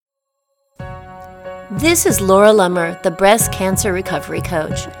This is Laura Lummer, the Breast Cancer Recovery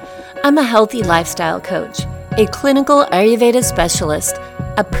Coach. I'm a healthy lifestyle coach, a clinical Ayurveda specialist,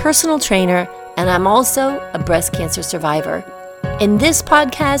 a personal trainer, and I'm also a breast cancer survivor. In this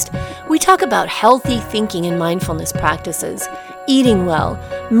podcast, we talk about healthy thinking and mindfulness practices, eating well,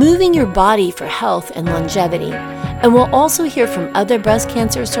 moving your body for health and longevity, and we'll also hear from other breast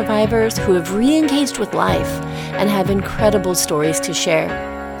cancer survivors who have re-engaged with life and have incredible stories to share.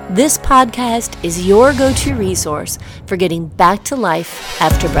 This podcast is your go-to resource for getting back to life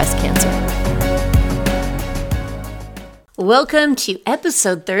after breast cancer. Welcome to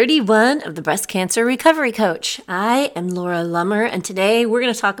episode 31 of the Breast Cancer Recovery Coach. I am Laura Lummer, and today we're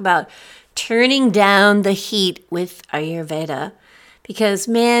going to talk about turning down the heat with Ayurveda. Because,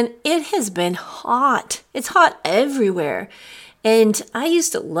 man, it has been hot. It's hot everywhere. And I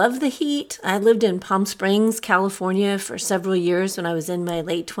used to love the heat. I lived in Palm Springs, California for several years when I was in my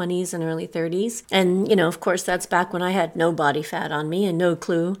late 20s and early 30s. And, of course, that's back when I had no body fat on me and no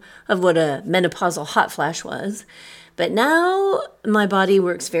clue of what a menopausal hot flash was. But now my body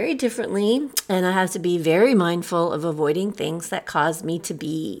works very differently, and I have to be very mindful of avoiding things that cause me to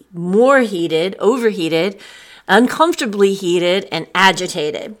be more heated, overheated, uncomfortably heated, and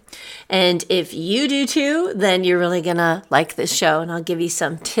agitated. And if you do too, then you're really gonna like this show, and I'll give you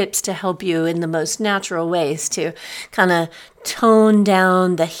some tips to help you in the most natural ways to kind of tone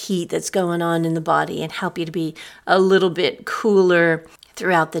down the heat that's going on in the body and help you to be a little bit cooler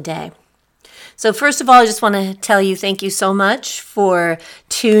throughout the day. So first of all, I just want to tell you thank you so much for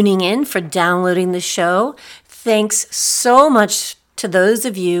tuning in, for downloading the show. Thanks so much to those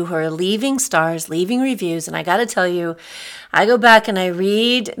of you who are leaving stars, leaving reviews. And I got to tell you, I go back and I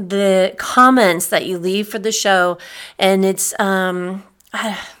read the comments that you leave for the show. And it's, I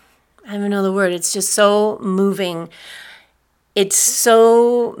don't know the word. It's just so moving. It's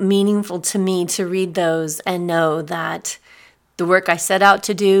so meaningful to me to read those and know that the work I set out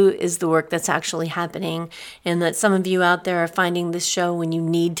to do is the work that's actually happening, and that some of you out there are finding this show when you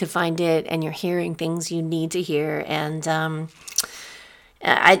need to find it, and you're hearing things you need to hear. And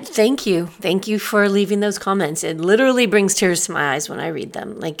I thank you. Thank you for leaving those comments. It literally brings tears to my eyes when I read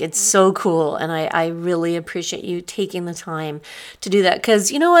them. Like, it's so cool. And I really appreciate you taking the time to do that.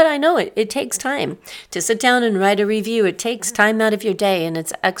 Because you know what? I know it takes time to sit down and write a review. It takes time out of your day, and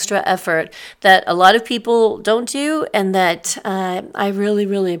it's extra effort that a lot of people don't do, and that I really,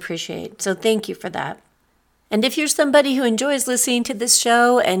 really appreciate. So thank you for that. And if you're somebody who enjoys listening to this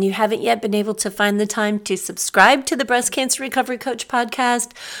show and you haven't yet been able to find the time to subscribe to the Breast Cancer Recovery Coach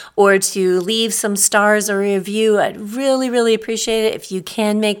podcast or to leave some stars or a review, I'd really, really appreciate it if you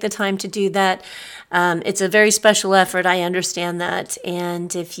can make the time to do that. It's a very special effort. I understand that.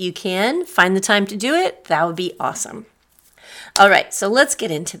 And if you can find the time to do it, that would be awesome. All right, so let's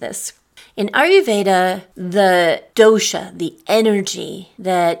get into this. In Ayurveda, the dosha, the energy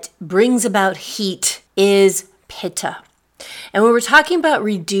that brings about heat, is pitta. And when we're talking about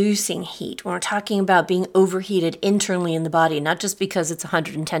reducing heat, when we're talking about being overheated internally in the body, not just because it's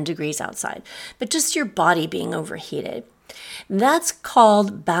 110 degrees outside, but just your body being overheated, that's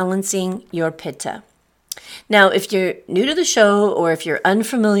called balancing your pitta. Now, if you're new to the show or if you're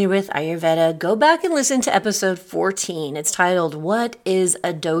unfamiliar with Ayurveda, go back and listen to episode 14. It's titled, What is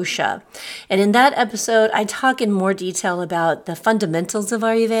a Dosha? And in that episode, I talk in more detail about the fundamentals of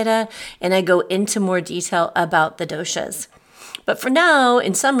Ayurveda, and I go into more detail about the doshas. But for now,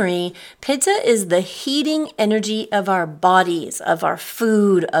 in summary, pitta is the heating energy of our bodies, of our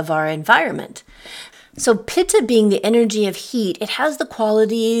food, of our environment. So pitta being the energy of heat, it has the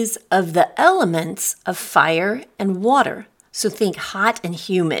qualities of the elements of fire and water. So think hot and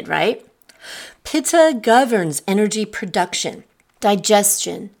humid, right? Pitta governs energy production,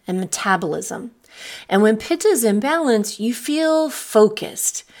 digestion, and metabolism. And when pitta is in balance, you feel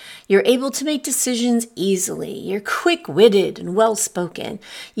focused. You're able to make decisions easily. You're quick-witted and well-spoken.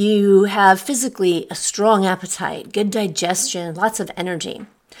 You have physically a strong appetite, good digestion, lots of energy.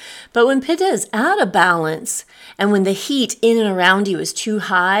 But when pitta is out of balance, and when the heat in and around you is too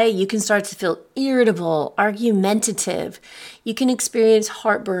high, you can start to feel irritable, argumentative. You can experience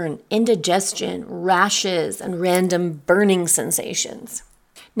heartburn, indigestion, rashes, and random burning sensations.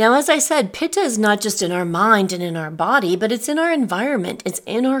 Now, as I said, pitta is not just in our mind and in our body, but it's in our environment. It's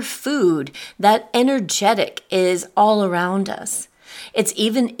in our food. That energetic is all around us. It's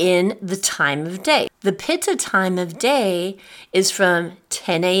even in the time of day. The pitta time of day is from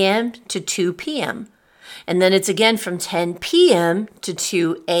 10 a.m. to 2 p.m. And then it's again from 10 p.m. to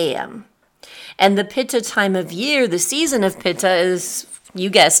 2 a.m. And the pitta time of year, the season of pitta is, you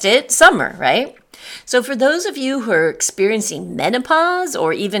guessed it, summer, right? So for those of you who are experiencing menopause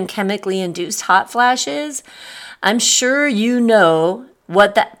or even chemically induced hot flashes, I'm sure you know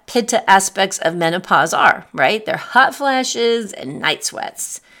what the pitta aspects of menopause are, right? They're hot flashes and night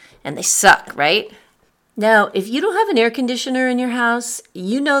sweats, and they suck, right? Now, if you don't have an air conditioner in your house,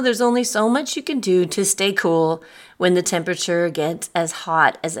 you know there's only so much you can do to stay cool when the temperature gets as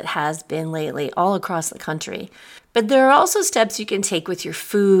hot as it has been lately all across the country. But there are also steps you can take with your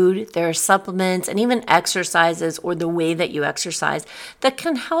food, there are supplements, and even exercises or the way that you exercise that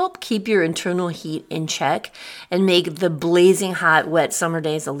can help keep your internal heat in check and make the blazing hot, wet summer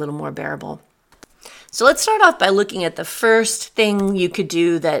days a little more bearable. So let's start off by looking at the first thing you could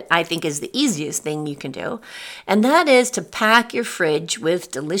do that I think is the easiest thing you can do, and that is to pack your fridge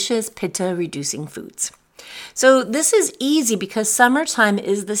with delicious pitta-reducing foods. So this is easy because summertime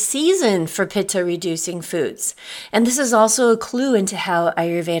is the season for pitta-reducing foods. And this is also a clue into how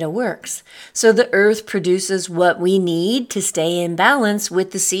Ayurveda works. So the earth produces what we need to stay in balance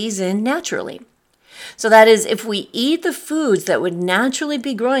with the season naturally. So that is, if we eat the foods that would naturally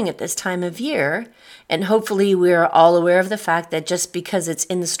be growing at this time of year, and hopefully we're all aware of the fact that just because it's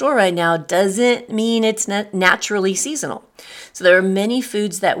in the store right now doesn't mean it's naturally seasonal. So there are many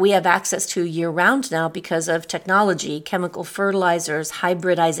foods that we have access to year-round now because of technology, chemical fertilizers,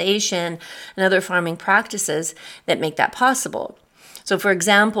 hybridization, and other farming practices that make that possible. So for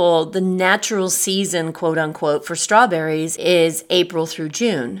example, the natural season, quote unquote, for strawberries is April through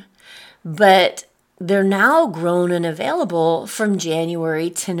June. But they're now grown and available from January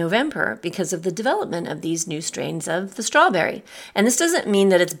to November because of the development of these new strains of the strawberry. And this doesn't mean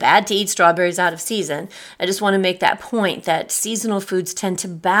that it's bad to eat strawberries out of season. I just want to make that point that seasonal foods tend to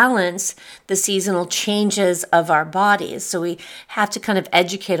balance the seasonal changes of our bodies. So we have to kind of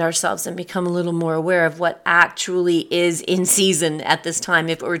educate ourselves and become a little more aware of what actually is in season at this time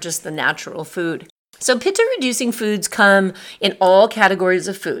if it were just the natural food. So pitta-reducing foods come in all categories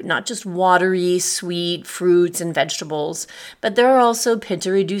of food, not just watery, sweet fruits and vegetables, but there are also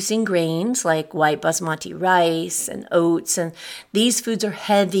pitta-reducing grains like white basmati rice and oats, and these foods are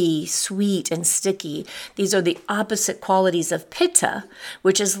heavy, sweet, and sticky. These are the opposite qualities of pitta,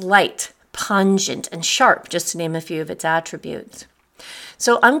 which is light, pungent, and sharp, just to name a few of its attributes.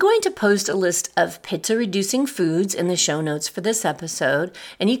 So I'm going to post a list of pitta-reducing foods in the show notes for this episode,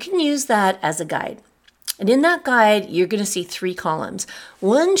 and you can use that as a guide. And in that guide, you're going to see 3 columns.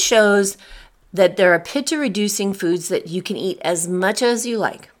 One shows that there are pitta-reducing foods that you can eat as much as you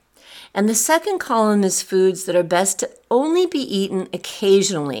like. And the second column is foods that are best to only be eaten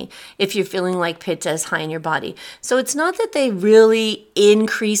occasionally if you're feeling like pitta is high in your body. So it's not that they really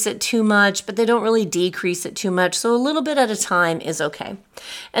increase it too much, but they don't really decrease it too much. So a little bit at a time is okay.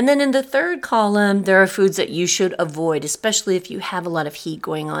 And then in the third column, there are foods that you should avoid, especially if you have a lot of heat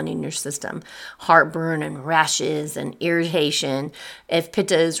going on in your system. Heartburn and rashes and irritation. If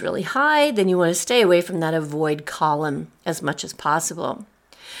pitta is really high, then you want to stay away from that avoid column as much as possible.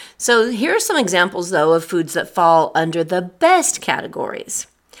 So here are some examples, though, of foods that fall under the best categories.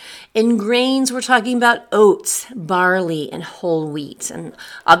 In grains, we're talking about oats, barley, and whole wheat. And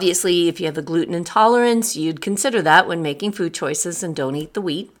obviously, if you have a gluten intolerance, you'd consider that when making food choices and don't eat the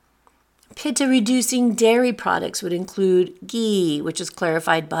wheat. Pitta-reducing dairy products would include ghee, which is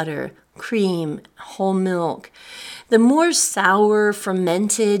clarified butter, cream, whole milk. The more sour,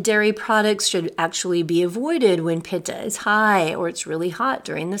 fermented dairy products should actually be avoided when pitta is high or it's really hot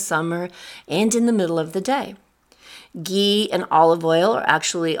during the summer and in the middle of the day. Ghee and olive oil are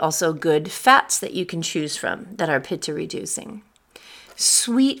actually also good fats that you can choose from that are pitta-reducing.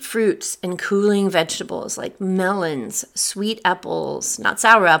 Sweet fruits and cooling vegetables like melons, sweet apples, not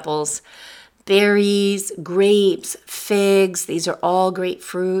sour apples, berries, grapes, figs, these are all great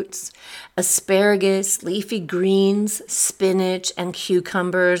fruits. Asparagus, leafy greens, spinach, and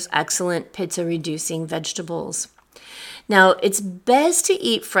cucumbers, excellent pitta-reducing vegetables. Now, it's best to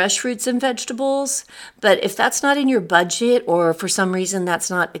eat fresh fruits and vegetables, but if that's not in your budget or for some reason that's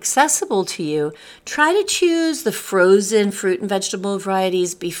not accessible to you, try to choose the frozen fruit and vegetable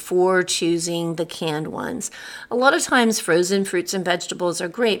varieties before choosing the canned ones. A lot of times frozen fruits and vegetables are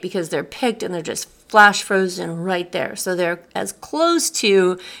great because they're picked and they're just flash frozen right there. So they're as close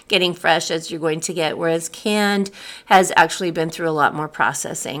to getting fresh as you're going to get, whereas canned has actually been through a lot more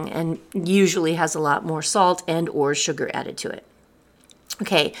processing and usually has a lot more salt and or sugar added to it.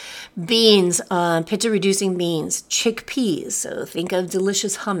 Okay, beans, pitta-reducing beans, chickpeas, so think of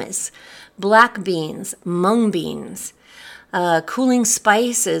delicious hummus, black beans, mung beans, Cooling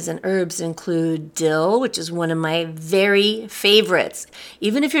spices and herbs include dill, which is one of my very favorites.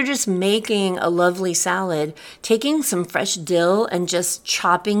 Even if you're just making a lovely salad, taking some fresh dill and just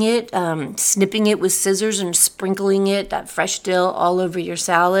chopping it, snipping it with scissors and sprinkling that fresh dill all over your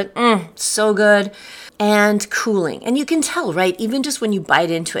salad. So good. And cooling. And you can tell, right? Even just when you bite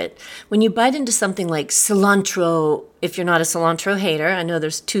into it. When you bite into something like cilantro, if you're not a cilantro hater, I know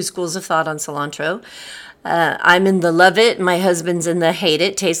there's two schools of thought on cilantro. I'm in the love it. My husband's in the hate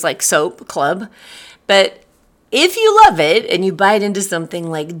it. Tastes like soap club. But if you love it and you bite into something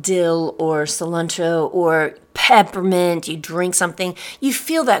like dill or cilantro or peppermint, you drink something, you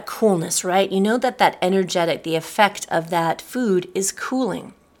feel that coolness, right? You know that energetic, the effect of that food is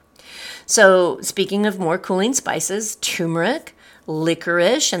cooling. So speaking of more cooling spices, turmeric,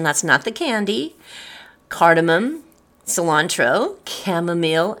 licorice, and that's not the candy, cardamom, cilantro,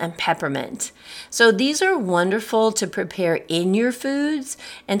 chamomile, and peppermint. So these are wonderful to prepare in your foods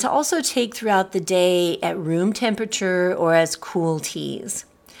and to also take throughout the day at room temperature or as cool teas.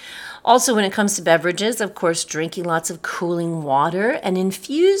 Also, when it comes to beverages, of course, drinking lots of cooling water and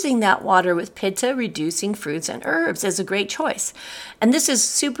infusing that water with pitta, reducing fruits and herbs is a great choice. And this is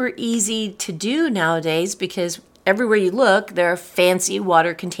super easy to do nowadays because everywhere you look, there are fancy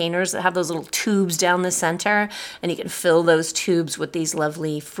water containers that have those little tubes down the center, and you can fill those tubes with these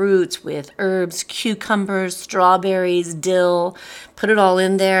lovely fruits, with herbs, cucumbers, strawberries, dill. Put it all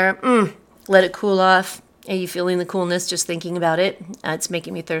in there. Let it cool off. Are you feeling the coolness just thinking about it? It's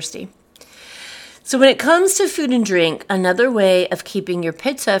making me thirsty. So when it comes to food and drink, another way of keeping your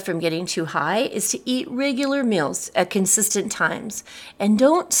pitta from getting too high is to eat regular meals at consistent times, and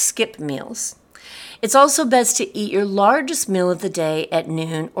don't skip meals. It's also best to eat your largest meal of the day at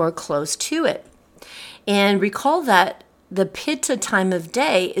noon or close to it. And recall that the pitta time of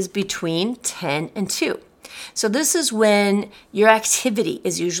day is between 10 and 2. So this is when your activity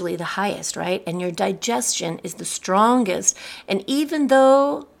is usually the highest, right? And your digestion is the strongest. And even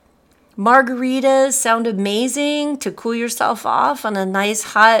though margaritas sound amazing to cool yourself off on a nice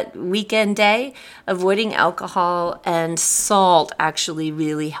hot weekend day, avoiding alcohol and salt actually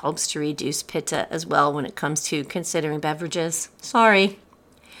really helps to reduce pitta as well when it comes to considering beverages. Sorry.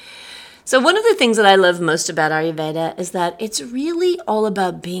 So one of the things that I love most about Ayurveda is that it's really all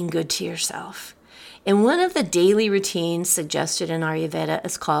about being good to yourself. And one of the daily routines suggested in Ayurveda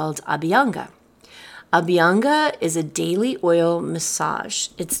is called Abhyanga. Abhyanga is a daily oil massage.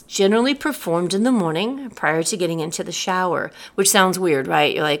 It's generally performed in the morning prior to getting into the shower, which sounds weird,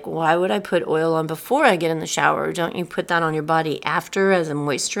 right? You're like, why would I put oil on before I get in the shower? Don't you put that on your body after as a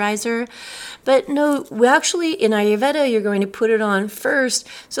moisturizer? But no, we actually, in Ayurveda, you're going to put it on first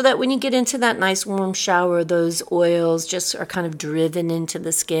so that when you get into that nice warm shower, those oils just are kind of driven into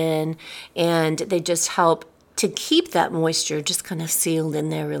the skin and they just help to keep that moisture just kind of sealed in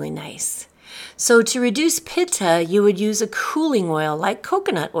there really nice. So to reduce pitta, you would use a cooling oil like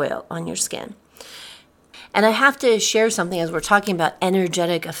coconut oil on your skin. And I have to share something as we're talking about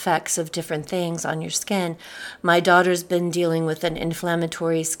energetic effects of different things on your skin. My daughter's been dealing with an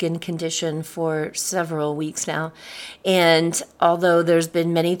inflammatory skin condition for several weeks now. And although there's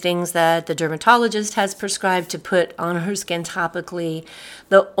been many things that the dermatologist has prescribed to put on her skin topically,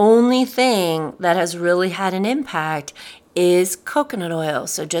 the only thing that has really had an impact is coconut oil.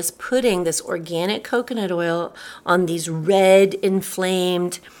 So just putting this organic coconut oil on these red,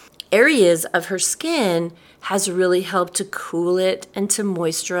 inflamed areas of her skin has really helped to cool it and to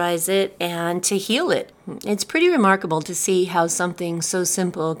moisturize it and to heal it. It's pretty remarkable to see how something so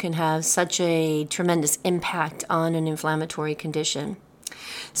simple can have such a tremendous impact on an inflammatory condition.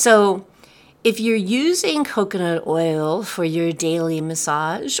 So if you're using coconut oil for your daily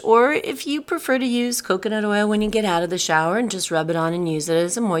massage, or if you prefer to use coconut oil when you get out of the shower and just rub it on and use it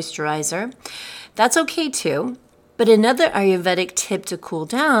as a moisturizer, that's okay too. But another Ayurvedic tip to cool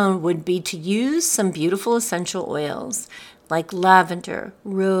down would be to use some beautiful essential oils like lavender,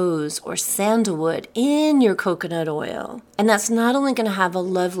 rose, or sandalwood in your coconut oil. And that's not only going to have a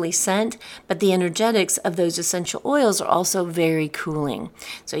lovely scent, but the energetics of those essential oils are also very cooling.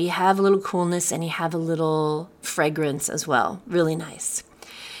 So you have a little coolness and you have a little fragrance as well. Really nice.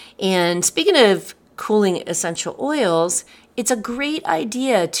 And speaking of cooling essential oils, it's a great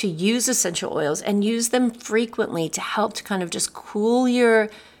idea to use essential oils and use them frequently to help to kind of just cool your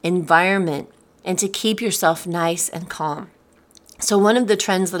environment and to keep yourself nice and calm. So one of the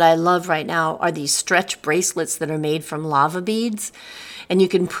trends that I love right now are these stretch bracelets that are made from lava beads. And you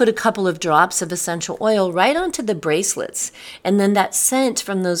can put a couple of drops of essential oil right onto the bracelets. And then that scent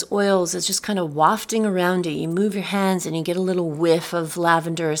from those oils is just kind of wafting around you. You move your hands and you get a little whiff of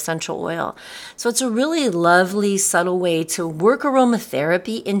lavender essential oil. So it's a really lovely, subtle way to work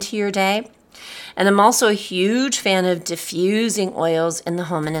aromatherapy into your day. And I'm also a huge fan of diffusing oils in the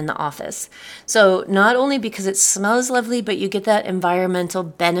home and in the office. So not only because it smells lovely, but you get that environmental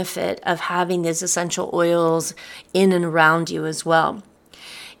benefit of having these essential oils in and around you as well.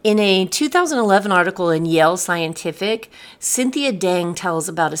 In a 2011 article in Yale Scientific, Cynthia Dang tells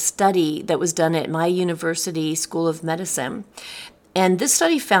about a study that was done at my university School of Medicine. And this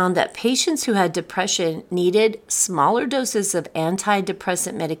study found that patients who had depression needed smaller doses of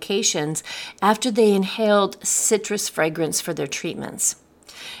antidepressant medications after they inhaled citrus fragrance for their treatments.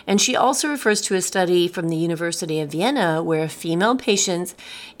 And she also refers to a study from the University of Vienna where female patients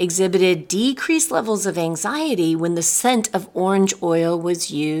exhibited decreased levels of anxiety when the scent of orange oil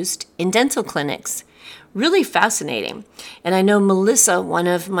was used in dental clinics. Really fascinating. And I know Melissa, one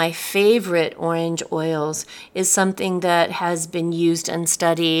of my favorite orange oils, is something that has been used and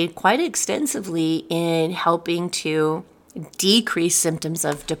studied quite extensively in helping to decrease symptoms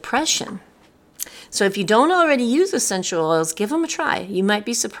of depression. So if you don't already use essential oils, give them a try. You might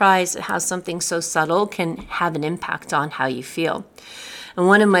be surprised at how something so subtle can have an impact on how you feel. And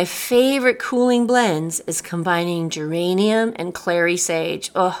one of my favorite cooling blends is combining geranium and clary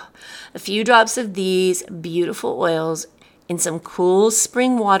sage. Oh, a few drops of these beautiful oils in some cool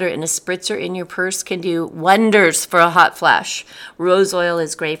spring water in a spritzer in your purse can do wonders for a hot flash. Rose oil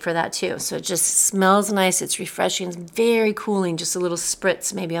is great for that too. So it just smells nice. It's refreshing. It's very cooling. Just a little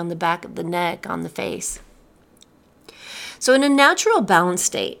spritz maybe on the back of the neck, on the face. So in a natural balanced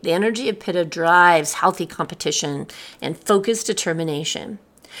state, the energy of Pitta drives healthy competition and focused determination.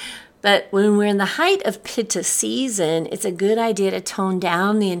 But when we're in the height of Pitta season, it's a good idea to tone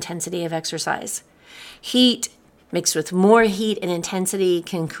down the intensity of exercise. Heat mixed with more heat and intensity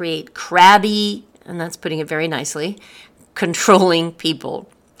can create crabby, and that's putting it very nicely, controlling people.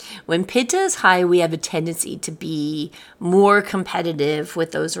 When Pitta is high, we have a tendency to be more competitive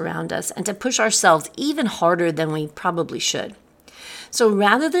with those around us and to push ourselves even harder than we probably should. So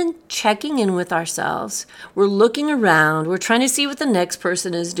rather than checking in with ourselves, we're looking around, we're trying to see what the next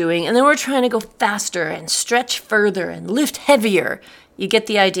person is doing, and then we're trying to go faster and stretch further and lift heavier. You get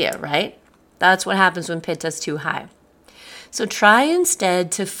the idea, right? That's what happens when Pitta is too high. So try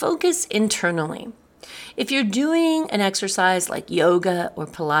instead to focus internally. If you're doing an exercise like yoga or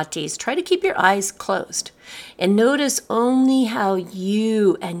Pilates, try to keep your eyes closed and notice only how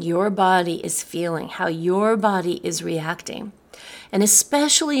you and your body is feeling, how your body is reacting. And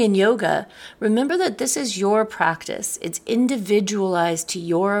especially in yoga, remember that this is your practice. It's individualized to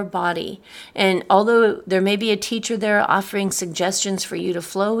your body. And although there may be a teacher there offering suggestions for you to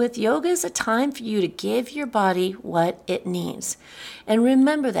flow with, yoga is a time for you to give your body what it needs. And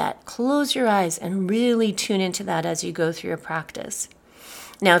remember that. Close your eyes and really tune into that as you go through your practice.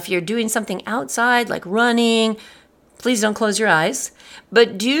 Now, if you're doing something outside like running, please don't close your eyes,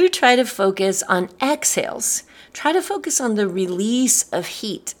 but do try to focus on exhales. Try to focus on the release of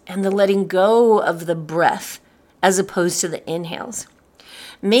heat and the letting go of the breath as opposed to the inhales.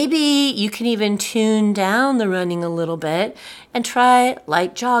 Maybe you can even tune down the running a little bit and try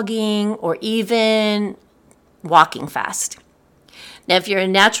light jogging or even walking fast. Now, if you're a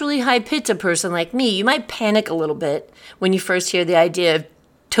naturally high Pitta person like me, you might panic a little bit when you first hear the idea of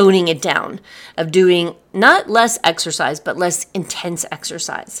toning it down, of doing not less exercise, but less intense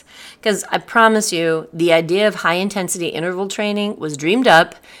exercise. Because I promise you, the idea of high-intensity interval training was dreamed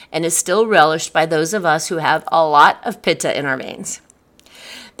up and is still relished by those of us who have a lot of Pitta in our veins.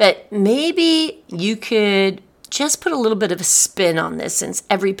 But maybe you could just put a little bit of a spin on this, since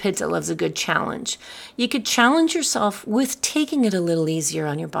every Pitta loves a good challenge. You could challenge yourself with taking it a little easier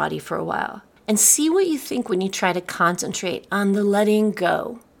on your body for a while. And see what you think when you try to concentrate on the letting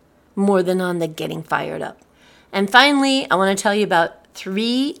go more than on the getting fired up. And finally, I want to tell you about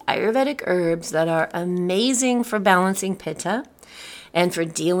 3 Ayurvedic herbs that are amazing for balancing Pitta and for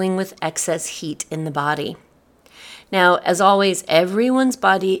dealing with excess heat in the body. Now, as always, everyone's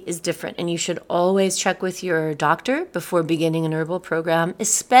body is different, and you should always check with your doctor before beginning an herbal program,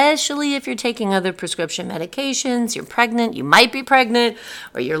 especially if you're taking other prescription medications, you're pregnant, you might be pregnant,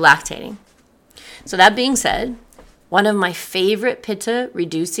 or you're lactating. So that being said, one of my favorite Pitta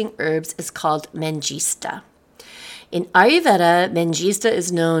reducing herbs is called Mangista. In Ayurveda, Mangista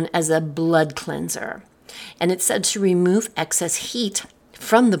is known as a blood cleanser, and it's said to remove excess heat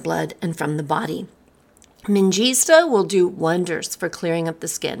from the blood and from the body. Mangista will do wonders for clearing up the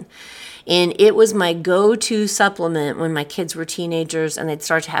skin. And it was my go-to supplement when my kids were teenagers and they'd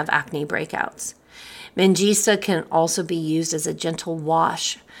start to have acne breakouts. Mangista can also be used as a gentle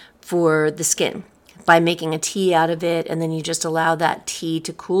wash for the skin by making a tea out of it, and then you just allow that tea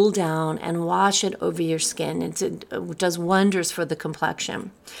to cool down and wash it over your skin. It does wonders for the complexion.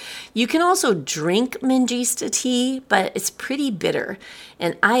 You can also drink Mangista tea, but it's pretty bitter,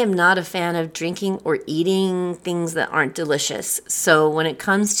 and I am not a fan of drinking or eating things that aren't delicious. So when it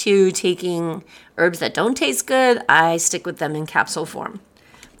comes to taking herbs that don't taste good, I stick with them in capsule form.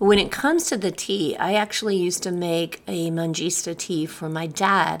 But when it comes to the tea, I actually used to make a Mangista tea for my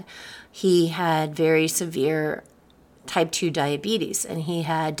dad. He had very severe type 2 diabetes, and he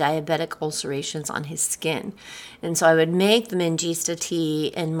had diabetic ulcerations on his skin. And so I would make the Mangista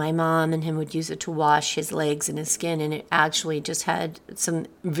tea, and my mom and him would use it to wash his legs and his skin, and it actually just had some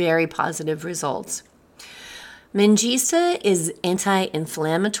very positive results. Mangista is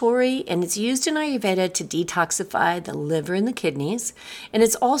anti-inflammatory, and it's used in Ayurveda to detoxify the liver and the kidneys, and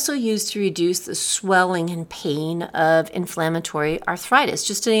it's also used to reduce the swelling and pain of inflammatory arthritis,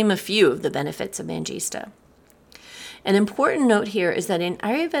 just to name a few of the benefits of Mangista. An important note here is that in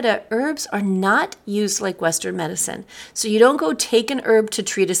Ayurveda, herbs are not used like Western medicine. So you don't go take an herb to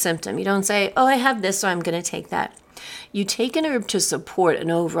treat a symptom. You don't say, oh, I have this, so I'm going to take that. You take an herb to support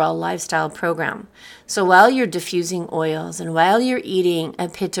an overall lifestyle program. So while you're diffusing oils and while you're eating a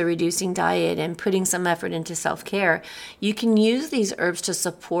pitta-reducing diet and putting some effort into self-care, you can use these herbs to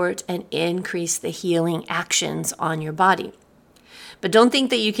support and increase the healing actions on your body. But don't think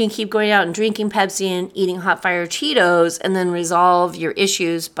that you can keep going out and drinking Pepsi and eating hot fire Cheetos and then resolve your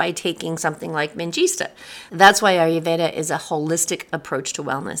issues by taking something like Mangista. That's why Ayurveda is a holistic approach to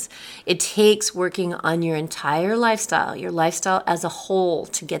wellness. It takes working on your entire lifestyle, your lifestyle as a whole,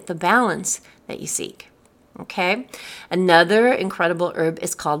 to get the balance that you seek. Okay? Another incredible herb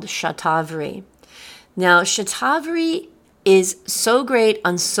is called Shatavari. Now, Shatavari is so great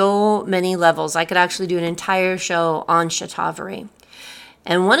on so many levels. I could actually do an entire show on Shatavari.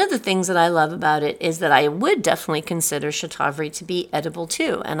 And one of the things that I love about it is that I would definitely consider Shatavari to be edible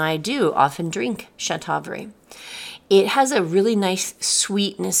too, and I do often drink Shatavari. It has a really nice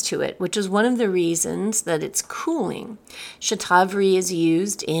sweetness to it, which is one of the reasons that it's cooling. Shatavari is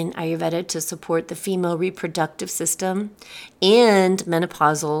used in Ayurveda to support the female reproductive system and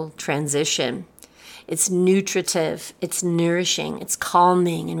menopausal transition. It's nutritive, it's nourishing, it's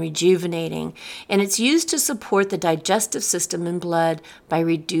calming and rejuvenating, and it's used to support the digestive system and blood by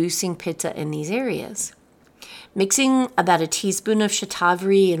reducing pitta in these areas. Mixing about a teaspoon of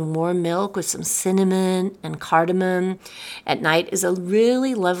Shatavari in warm milk with some cinnamon and cardamom at night is a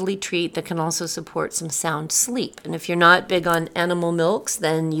really lovely treat that can also support some sound sleep. And if you're not big on animal milks,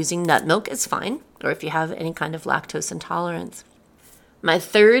 then using nut milk is fine, or if you have any kind of lactose intolerance. My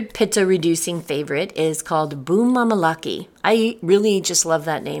third pitta-reducing favorite is called Bhumamalaki. I really just love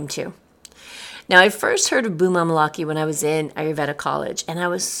that name too. Now, I first heard of Bhumamalaki when I was in Ayurveda college, and I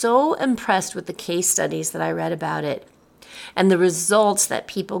was so impressed with the case studies that I read about it and the results that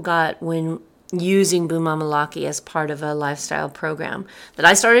people got when using Bhumamalaki as part of a lifestyle program that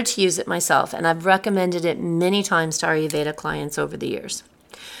I started to use it myself, and I've recommended it many times to Ayurveda clients over the years.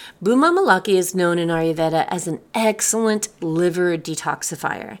 Bhumamalaki is known in Ayurveda as an excellent liver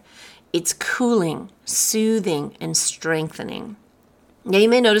detoxifier. It's cooling, soothing, and strengthening. Now, you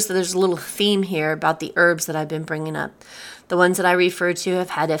may notice that there's a little theme here about the herbs that I've been bringing up. The ones that I refer to have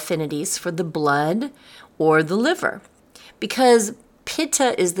had affinities for the blood or the liver, because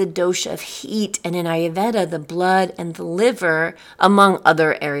Pitta is the dosha of heat, and in Ayurveda, the blood and the liver, among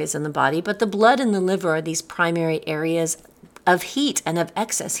other areas in the body, but the blood and the liver are these primary areas of heat and of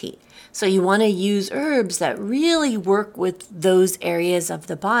excess heat. So you want to use herbs that really work with those areas of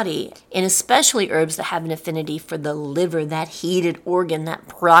the body, and especially herbs that have an affinity for the liver, that heated organ that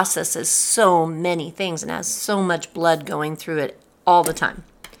processes so many things and has so much blood going through it all the time.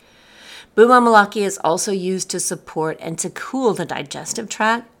 Bhumamalaki is also used to support and to cool the digestive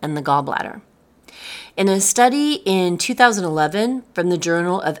tract and the gallbladder. In a study in 2011 from the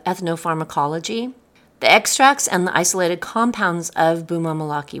Journal of Ethnopharmacology, the extracts and the isolated compounds of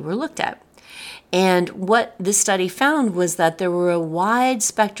Bhumamalaki were looked at. And what this study found was that there were a wide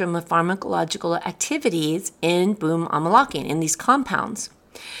spectrum of pharmacological activities in Bhumamalaki, in these compounds.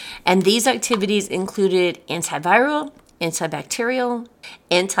 And these activities included antiviral, antibacterial,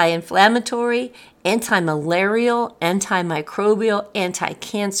 anti-inflammatory, anti-malarial, antimicrobial,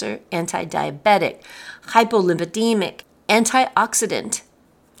 anti-cancer, anti-diabetic, hypolipidemic, antioxidant,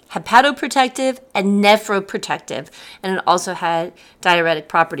 hepatoprotective and nephroprotective, and it also had diuretic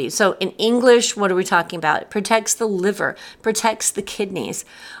properties. So in English, what are we talking about? It protects the liver, protects the kidneys,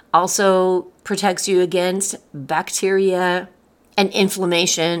 also protects you against bacteria and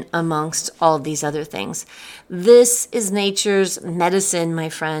inflammation, amongst all these other things. This is nature's medicine, my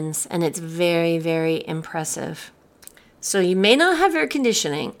friends, and it's very, very impressive. So you may not have air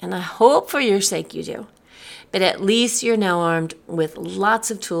conditioning, and I hope for your sake you do. But at least you're now armed with lots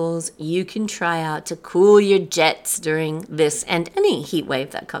of tools you can try out to cool your jets during this and any heat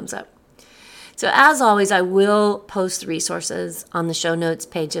wave that comes up. So as always, I will post the resources on the show notes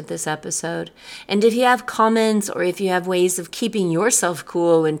page of this episode. And if you have comments or if you have ways of keeping yourself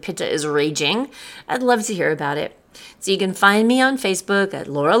cool when Pitta is raging, I'd love to hear about it. So you can find me on Facebook at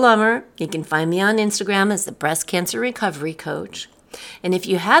Laura Lummer. You can find me on Instagram as the Breast Cancer Recovery Coach. And if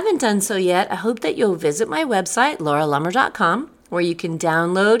you haven't done so yet, I hope that you'll visit my website, lauralummer.com, where you can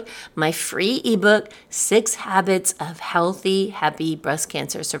download my free ebook, 6 Habits of Healthy, Happy Breast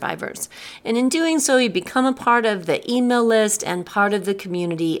Cancer Survivors. And in doing so, you become a part of the email list and part of the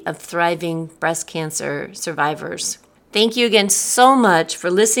community of thriving breast cancer survivors. Thank you again so much for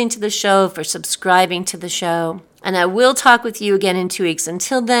listening to the show, for subscribing to the show. And I will talk with you again in 2 weeks.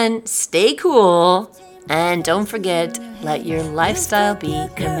 Until then, stay cool. And don't forget, let your lifestyle be your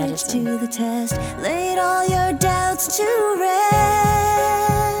medicine. To the test, laid all your doubts to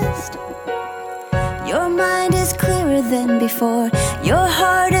rest. Your mind is clearer than before. Your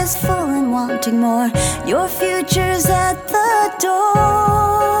heart is full and wanting more. Your future's at the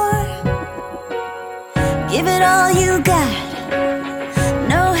door. Give it all you got.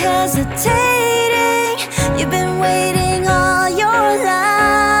 No hesitating. You've been waiting all your life.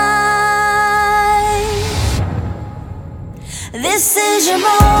 This is your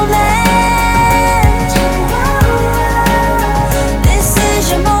moment.